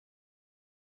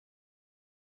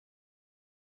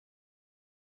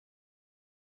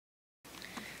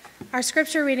Our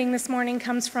scripture reading this morning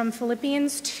comes from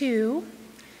Philippians 2,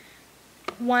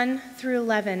 1 through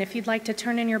 11. If you'd like to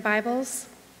turn in your Bibles,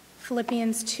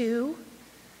 Philippians 2,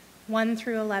 1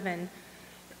 through 11.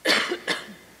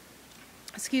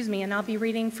 Excuse me, and I'll be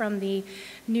reading from the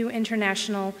New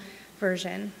International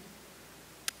Version.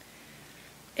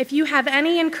 If you have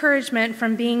any encouragement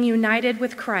from being united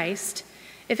with Christ,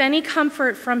 if any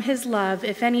comfort from his love,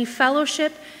 if any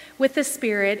fellowship with the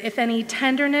Spirit, if any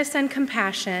tenderness and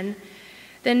compassion,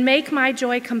 then make my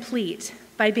joy complete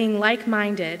by being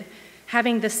like-minded,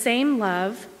 having the same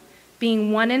love,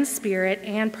 being one in spirit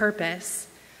and purpose.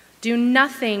 Do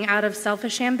nothing out of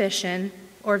selfish ambition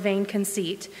or vain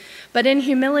conceit, but in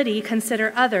humility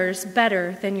consider others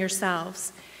better than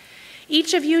yourselves.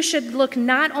 Each of you should look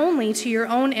not only to your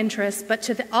own interests, but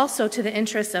also to the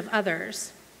interests of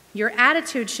others. Your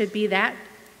attitude should be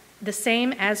the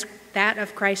same as that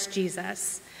of Christ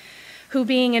Jesus, who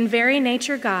being in very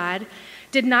nature God,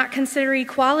 did not consider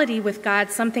equality with God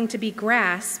something to be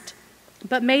grasped,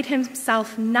 but made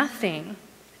himself nothing,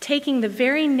 taking the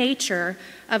very nature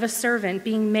of a servant,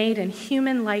 being made in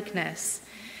human likeness.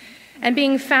 And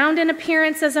being found in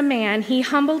appearance as a man, he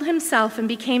humbled himself and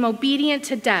became obedient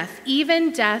to death,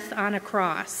 even death on a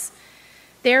cross.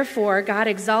 Therefore, God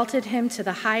exalted him to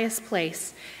the highest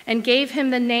place and gave him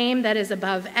the name that is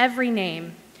above every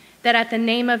name, that at the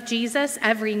name of Jesus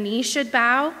every knee should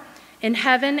bow, in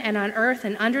heaven and on earth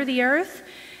and under the earth,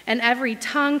 and every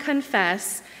tongue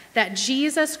confess that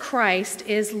Jesus Christ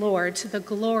is Lord, to the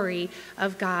glory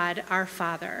of God our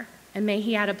Father. And may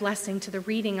he add a blessing to the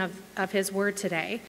reading of his word today.